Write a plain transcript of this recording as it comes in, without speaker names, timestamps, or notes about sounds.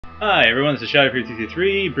Hi everyone, this is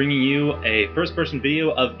Shadowfury333 bringing you a first-person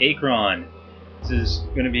video of Achron. This is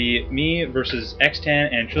going to be me versus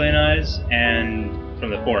xtanha and trillioneyes, and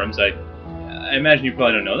from the forums. I imagine you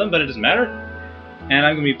probably don't know them, but it doesn't matter. And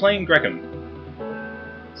I'm going to be playing Grekim.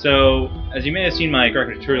 So, as you may have seen my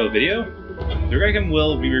Grekim tutorial video, the Grekim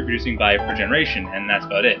will be reproducing by per generation, and that's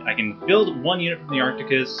about it. I can build one unit from the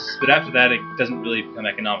Arcticus, but after that it doesn't really become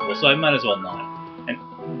economical, so I might as well not. And,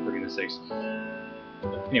 for goodness sakes.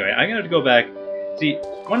 Anyway, I'm going to have to go back. See,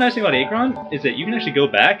 one nice thing about Achron is that you can actually go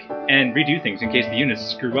back and redo things in case the units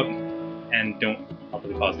screw up and don't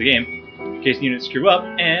properly pause the game. In case the units screw up,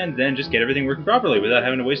 and then just get everything working properly without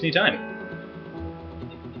having to waste any time.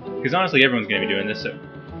 Because honestly, everyone's going to be doing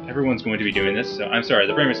this, so I'm sorry,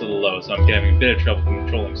 the frame rate's a little low, so I'm having a bit of trouble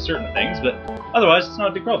controlling certain things, but otherwise, it's not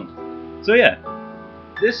a big problem. So yeah,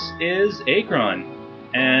 this is Achron,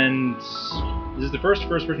 and this is the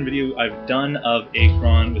first-person video I've done of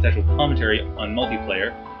Achron with actual commentary on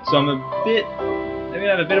multiplayer, so I'm gonna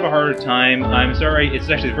have a bit of a harder time. I'm sorry, it's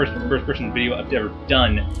actually the first-person video I've ever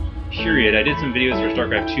done, period. I did some videos for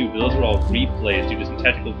StarCraft 2, but those were all replays due to some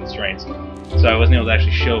technical constraints, so I wasn't able to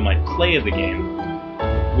actually show my play of the game.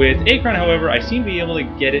 With Achron, however, I seem to be able to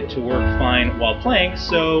get it to work fine while playing,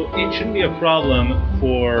 so it shouldn't be a problem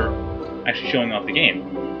for actually showing off the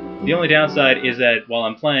game. The only downside is that while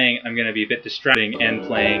I'm playing, I'm going to be a bit distracting and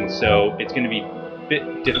playing, so it's going to be a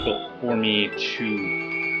bit difficult for me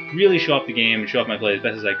to really show off the game and show off my play as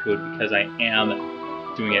best as I could, because I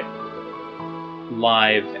am doing it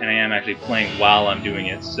live and I am actually playing while I'm doing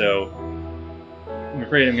it, so I'm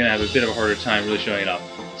afraid I'm going to have a bit of a harder time really showing it off.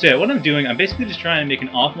 So yeah, what I'm doing, I'm basically just trying to make an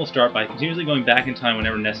optimal start by continuously going back in time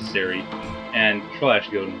whenever necessary, and probably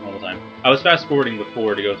actually go to normal time. I was fast forwarding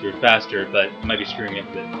before to go through it faster, but I might be screwing it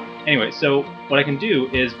up a bit. Anyway, so what I can do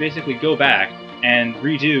is basically go back and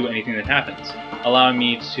redo anything that happens, allowing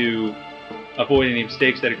me to avoid any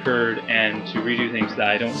mistakes that occurred and to redo things that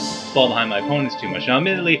I don't fall behind my opponents too much. Now,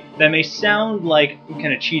 admittedly, that may sound like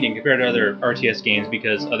kind of cheating compared to other RTS games,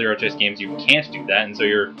 because other RTS games you can't do that, and so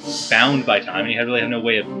you're bound by time, and you really have no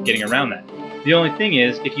way of getting around that. The only thing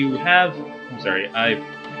is, if you have... I'm sorry, I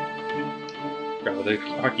forgot what the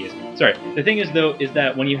hockey is. Sorry. The thing is, though, is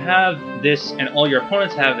that when you have this and all your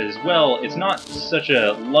opponents have it as well, it's not such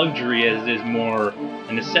a luxury as it is more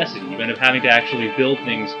a necessity. You end up having to actually build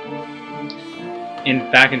things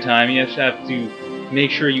back in time. You have to make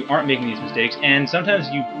sure you aren't making these mistakes, and sometimes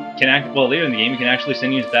you can later in the game you can actually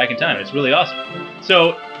send units back in time. It's really awesome.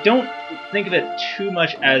 So don't think of it too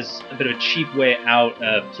much as a bit of a cheap way out,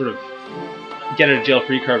 sort of get out of jail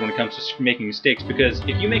free card when it comes to making mistakes, because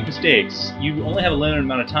if you make mistakes, you only have a limited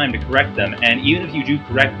amount of time to correct them, and even if you do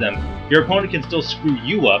correct them, your opponent can still screw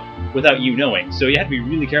you up without you knowing. So you have to be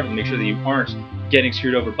really careful to make sure that you aren't getting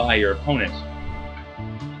screwed over by your opponent.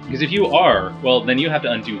 Because if you are, well, then you have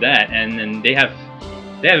to undo that, and then they have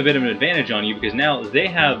a bit of an advantage on you, because now they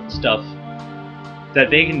have stuff that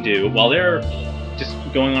they can do while they're just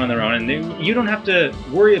going on their own, and you don't have to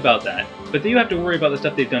worry about that, but you have to worry about the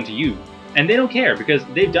stuff they've done to you. And they don't care, because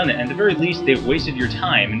they've done it, and at the very least, they've wasted your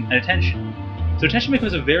time and attention. So attention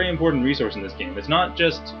becomes a very important resource in this game. It's not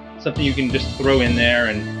just something you can just throw in there,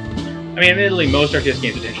 and I mean, admittedly, most RTS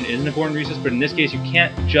games, attention is an important resource, but in this case, you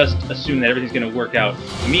can't just assume that everything's going to work out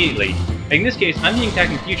immediately. Like in this case, I'm being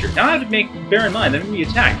attacked in the future. Now I have to bear in mind that I'm going to be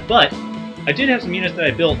attacked, but I did have some units that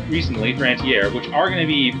I built recently for anti-air, which are going to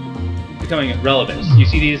be becoming relevant. You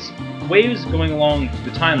see these waves going along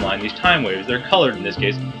the timeline, these time waves, they're colored in this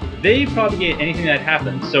case. They propagate anything that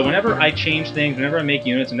happens. So whenever I change things, whenever I make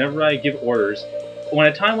units, whenever I give orders, when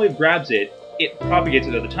a time wave grabs it, it propagates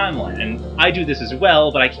it to the timeline. And I do this as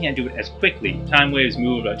well, but I can't do it as quickly. Time waves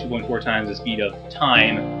move about 2.4 times the speed of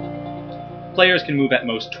time. Players can move at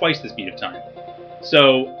most twice the speed of time.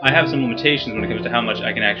 So I have some limitations when it comes to how much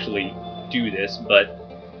I can actually do this, but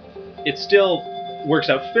it still works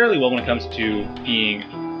out fairly well when it comes to being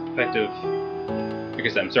effective. Like I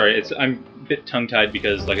said, I'm sorry, I'm a bit tongue-tied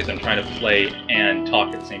because, like I said, I'm trying to play and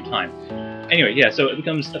talk at the same time. Anyway, yeah, so it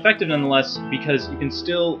becomes effective nonetheless because you can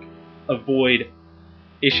still avoid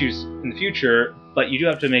issues in the future, but you do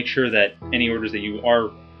have to make sure that any orders that you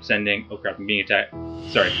are sending... Oh crap, I'm being attacked.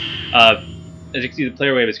 Sorry. As you can see, the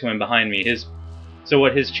player wave is coming behind me. So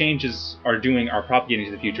what his changes are doing are propagating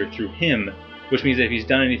to the future through him, which means that if he's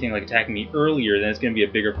done anything like attacking me earlier, then it's going to be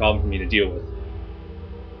a bigger problem for me to deal with.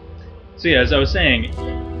 So yeah, as I was saying,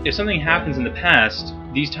 if something happens in the past,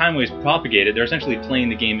 these time waves propagated, they're essentially playing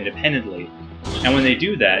the game independently. And when they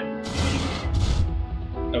do that...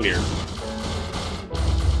 Oh dear.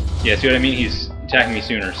 Yeah, see what I mean? He's attacking me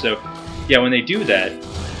sooner. So, yeah, when they do that,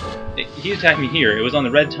 he attacked me here. It was on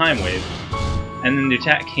the red time wave. and then the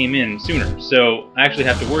attack came in sooner. So I actually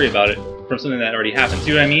have to worry about it from something that already happened.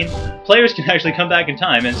 See what I mean? Players can actually come back in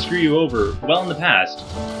time and screw you over well in the past,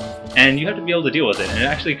 and you have to be able to deal with it. And it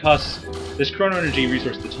actually costs this chrono energy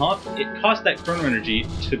resource at the top. It costs that chrono energy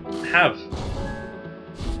to have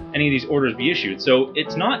any of these orders be issued. So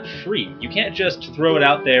it's not free. You can't just throw it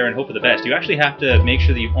out there and hope for the best. You actually have to make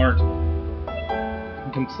sure that you aren't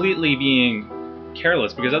completely being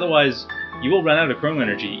careless, because otherwise you will run out of chrono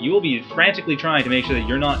energy. You will be frantically trying to make sure that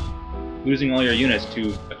you're not losing all your units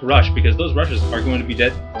to a rush, because those rushes are going to be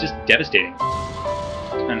just devastating.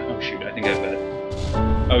 And, oh shoot, I think I've got it.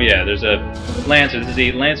 Oh yeah, there's a Lancer. This is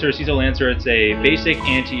a Lancer, CESO Lancer. It's a basic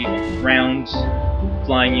anti-ground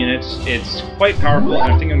flying unit. It's quite powerful.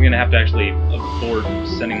 I think I'm going to have to actually abort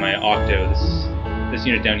sending my Octo, this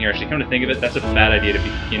unit down here. Actually, come to think of it, that's a bad idea to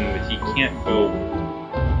begin with. He can't go...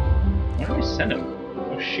 Why did I send him?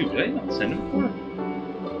 Oh shoot, did I not send him before?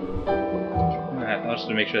 I'll just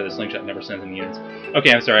make sure that the slingshot never sends any units.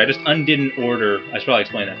 Okay, I'm sorry, I just undid an order. I should probably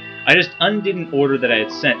explain that. I just undid an order that I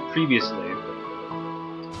had sent previously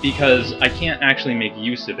because I can't actually make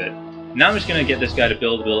use of it. Now I'm just going to get this guy to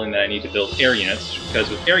build a building that I need to build air units, because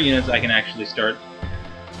with air units I can actually start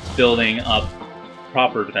building up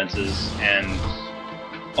proper defenses and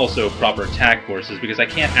also proper attack forces, because I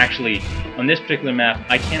can't actually, on this particular map,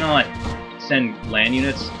 I cannot send land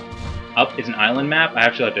units up. It's an island map. I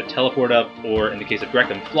actually have to teleport up, or in the case of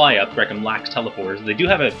Grekim, fly up. Grekim lacks teleporters. They do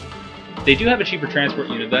have a cheaper transport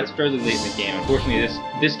unit, but that's fairly late in the game. Unfortunately,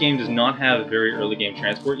 this game does not have very early game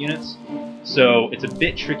transport units, so it's a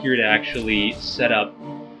bit trickier to actually set up.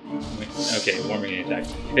 Okay, warming attack.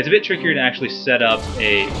 It's a bit trickier to actually set up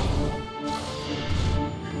a.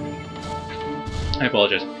 I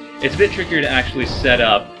apologize. It's a bit trickier to actually set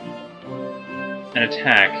up an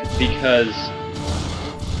attack, because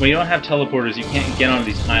when you don't have teleporters, you can't get onto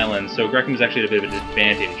these islands, so Grekim is actually at a bit of a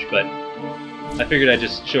disadvantage, but I figured I'd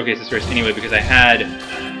just showcase this first anyway, because I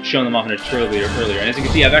had shown them off in a tutorial earlier. And as you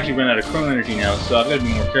can see, I've actually run out of chrono energy now, so I've got to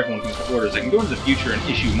be more careful when it comes to orders. I can go into the future and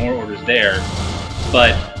issue more orders there,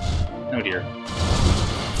 but... oh dear.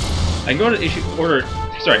 I can go to issue order...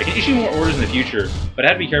 Sorry, I can issue more orders in the future, but I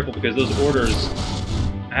have to be careful because those orders,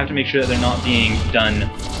 I have to make sure that they're not being done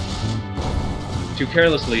too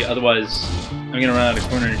carelessly, otherwise I'm going to run out of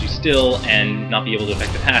chrono energy still and not be able to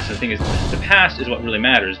affect the past. And the thing is, the past is what really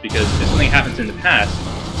matters, because if something happens in the past,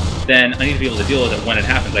 then I need to be able to deal with it when it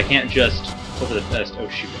happens. I can't just hope for the best. Oh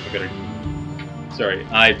shoot, I gotta... Sorry,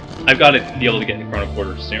 I've got to be able to get the chrono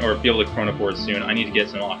quarters soon, or be able to chrono forward soon. I need to get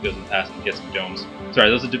some Octos in the past and get some domes. Sorry,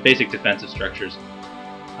 those are the basic defensive structures.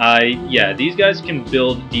 Yeah, these guys can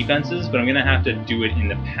build defenses, but I'm going to have to do it in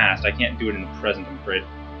the past. I can't do it in the present, I'm afraid.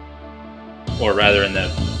 Or rather,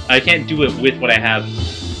 I can't do it with what I have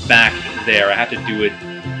back there. I have to do it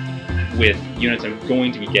with units I'm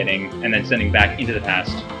going to be getting, and then sending back into the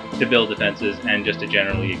past to build defenses and just to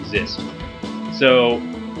generally exist. So,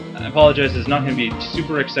 I apologize, it's not going to be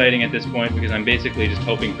super exciting at this point, because I'm basically just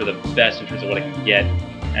hoping for the best in terms of what I can get,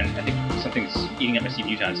 and I think something's eating up my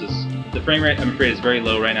CPU time, so the frame rate, I'm afraid, is very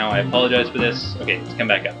low right now. I apologize for this. Okay, let's come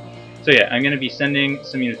back up. So yeah, I'm going to be sending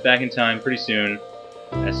some units back in time pretty soon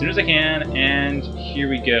as I can, and here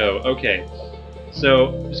we go. Okay,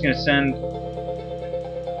 so I'm just going to send...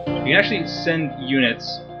 You can actually send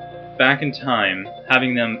units back in time,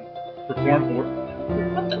 having them perform...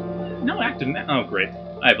 What the... No active... Oh, great.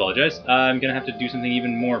 I apologize. I'm going to have to do something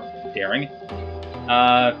even more daring.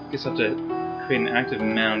 Guess I'll have to create an active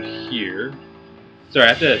mound here. Sorry, I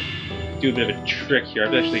have to do a bit of a trick here. I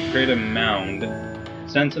have to actually create a mound,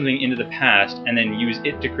 send something into the past, and then use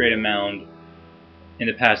it to create a mound in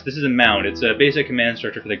the past. This is a mound. It's a basic command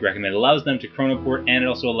structure for the Grekim. It allows them to chronoport, and it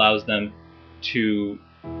also allows them to...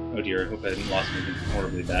 Oh dear, I hope I didn't lost anything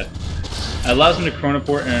horribly bad. It allows them to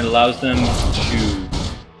chronoport, and it allows them to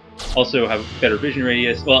also have better vision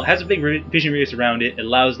radius. Well, it has a big vision radius around it. It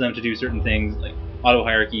allows them to do certain things like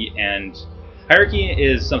auto-hierarchy, and hierarchy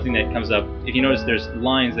is something that comes up. If you notice, there's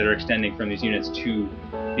lines that are extending from these units to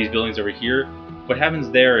these buildings over here. What happens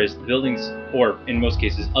there is the buildings, or in most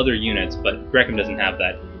cases other units, but Grekim doesn't have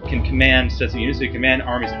that, can command sets of units, so you command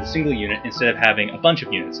armies with a single unit instead of having a bunch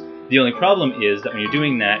of units. The only problem is that when you're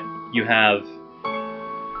doing that, you have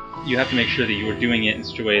to make sure that you are doing it in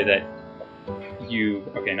such a way that you...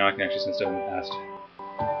 Okay, now I can actually send stuff in the past.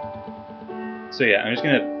 So yeah, I'm just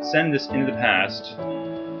going to send this into the past,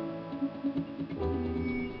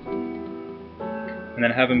 and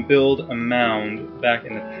then have him build a mound back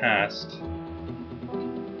in the past.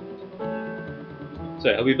 So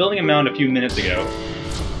I'll be building a mound a few minutes ago,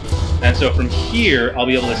 and so from here I'll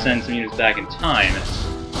be able to send some units back in time.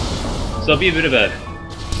 So it'll be a bit of a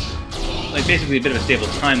like basically a bit of a stable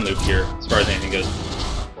time loop here as far as anything goes.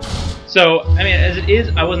 So, I mean, as it is,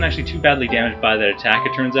 I wasn't actually too badly damaged by that attack,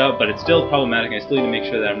 it turns out, but it's still problematic, and I still need to make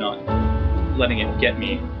sure that I'm not letting it get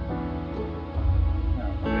me.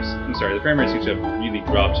 I'm sorry, the frame rate seems to have really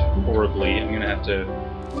dropped horribly. I'm going to have to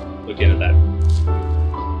look into that.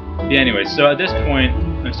 Yeah, anyway, so at this point,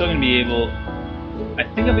 I'm still going to be able... I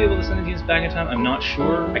think I'll be able to send the units back in time. I'm not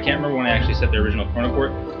sure. I can't remember when I actually set the original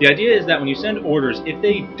chronoport. The idea is that when you send orders, if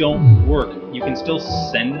they don't work, you can still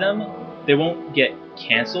send them. They won't get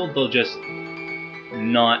cancelled. They'll just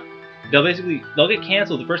not... They'll get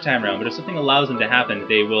cancelled the first time around, but if something allows them to happen,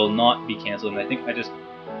 they will not be cancelled. And I think I just...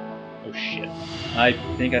 Oh shit. I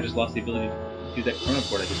think I just lost the ability to do that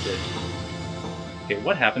chronoport I just did. Okay,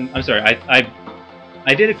 what happened? I'm sorry,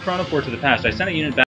 I did a chronoport to the past. I sent a unit back